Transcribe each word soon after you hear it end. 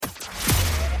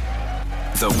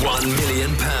The £1 million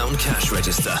cash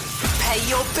register. Pay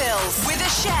your bills with a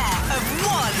share of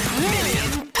 £1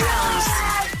 million.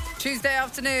 Tuesday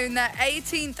afternoon, the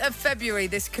 18th of February.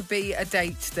 This could be a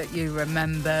date that you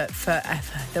remember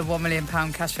forever. The £1 million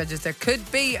cash register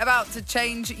could be about to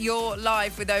change your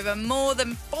life with over more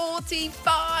than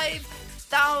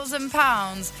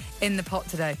 £45,000 in the pot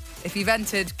today. If you've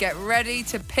entered, get ready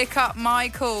to pick up my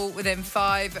call within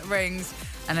 5 rings.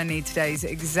 And I need today's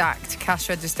exact cash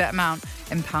register amount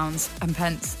in pounds and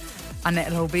pence. And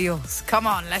it'll all be yours. Come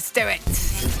on, let's do it.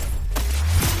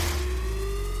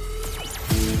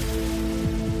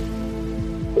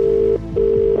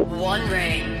 One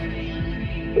ring.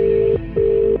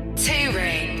 2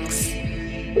 rings.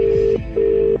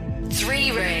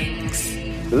 3 rings.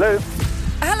 Hello?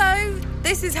 Hello,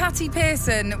 this is Hattie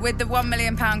Pearson with the £1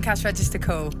 million cash register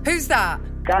call. Who's that?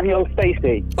 Daniel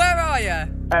Stacey. Where are you?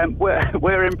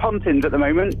 We're in Pontins at the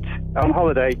moment, on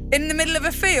holiday. In the middle of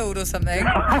a field or something?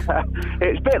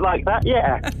 It's a bit like that,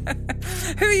 yeah.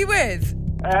 Who are you with?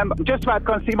 I'm just about to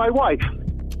go and see my wife,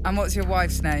 And what's your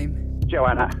wife's name?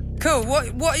 Joanna. Cool,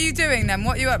 what are you doing then?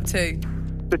 What are you up to?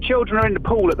 The children are in the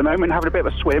pool at the moment, having a bit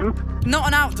of a swim. Not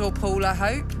an outdoor pool, I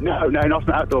hope. No, not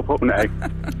an outdoor pool, no.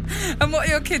 And what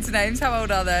are your kids' names? How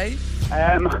old are they?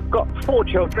 Got 4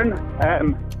 children.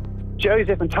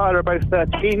 Joseph and Tyler are both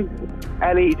 13,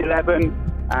 Ellie's 11,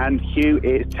 and Hugh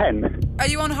is 10. Are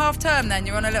you on half term then?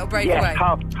 You're on a little break Yeah, away?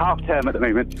 half term at the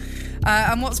moment.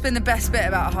 And what's been the best bit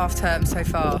about half term so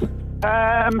far?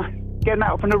 Getting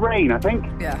out from the rain, I think.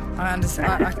 Yeah, I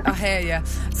understand. I hear you.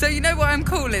 So you know why I'm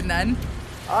calling then?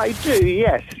 I do,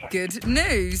 yes. Good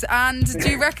news. And do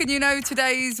you reckon you know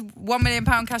today's £1 million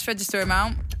cash register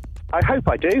amount? I hope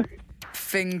I do.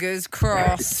 Fingers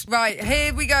crossed. Right,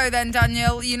 here we go then,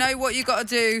 Daniel. You know what you got to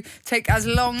do. Take as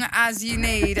long as you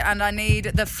need, and I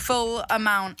need the full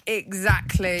amount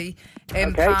exactly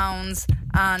in pounds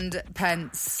and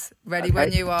pence. Ready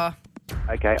when you are.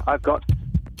 Okay, I've got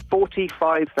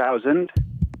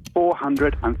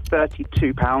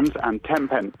 £45,432 and 10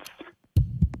 pence.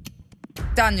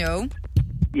 Daniel,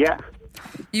 Yeah.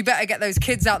 you better get those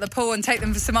kids out the pool and take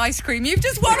them for some ice cream. You've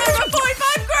just won over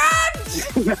 45 grand!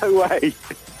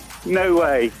 No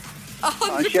way.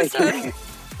 100%.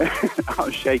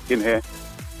 I'm shaking here.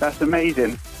 That's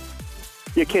amazing.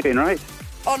 You're kidding, right?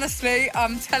 Honestly,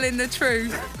 I'm telling the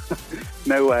truth.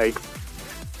 No way.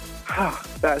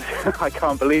 I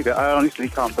can't believe it. I honestly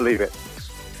can't believe it.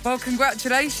 Well,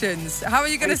 congratulations. How are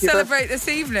you going to Thank you, celebrate this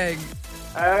evening?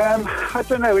 I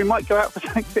don't know. We might go out for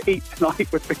something to eat tonight.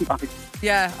 Would be nice.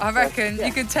 Yeah, I reckon Yeah.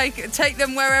 you could take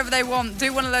them wherever they want.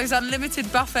 Do one of those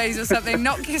unlimited buffets or something.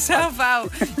 Knock yourself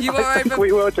out. You I are think over.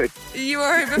 we will do. You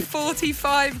are over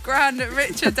 45 grand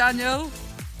richer, Daniel.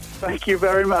 Thank you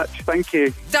very much. Thank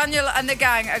you. Daniel and the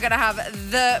gang are going to have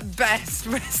the best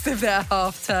rest of their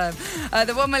half term.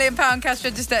 The £1 million cash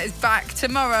register is back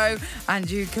tomorrow, and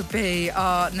you could be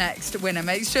our next winner.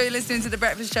 Make sure you're listening to The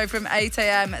Breakfast Show from 8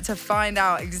 a.m. to find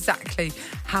out exactly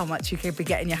how much you could be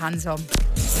getting your hands on.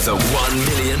 The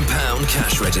 £1 million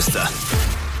cash register.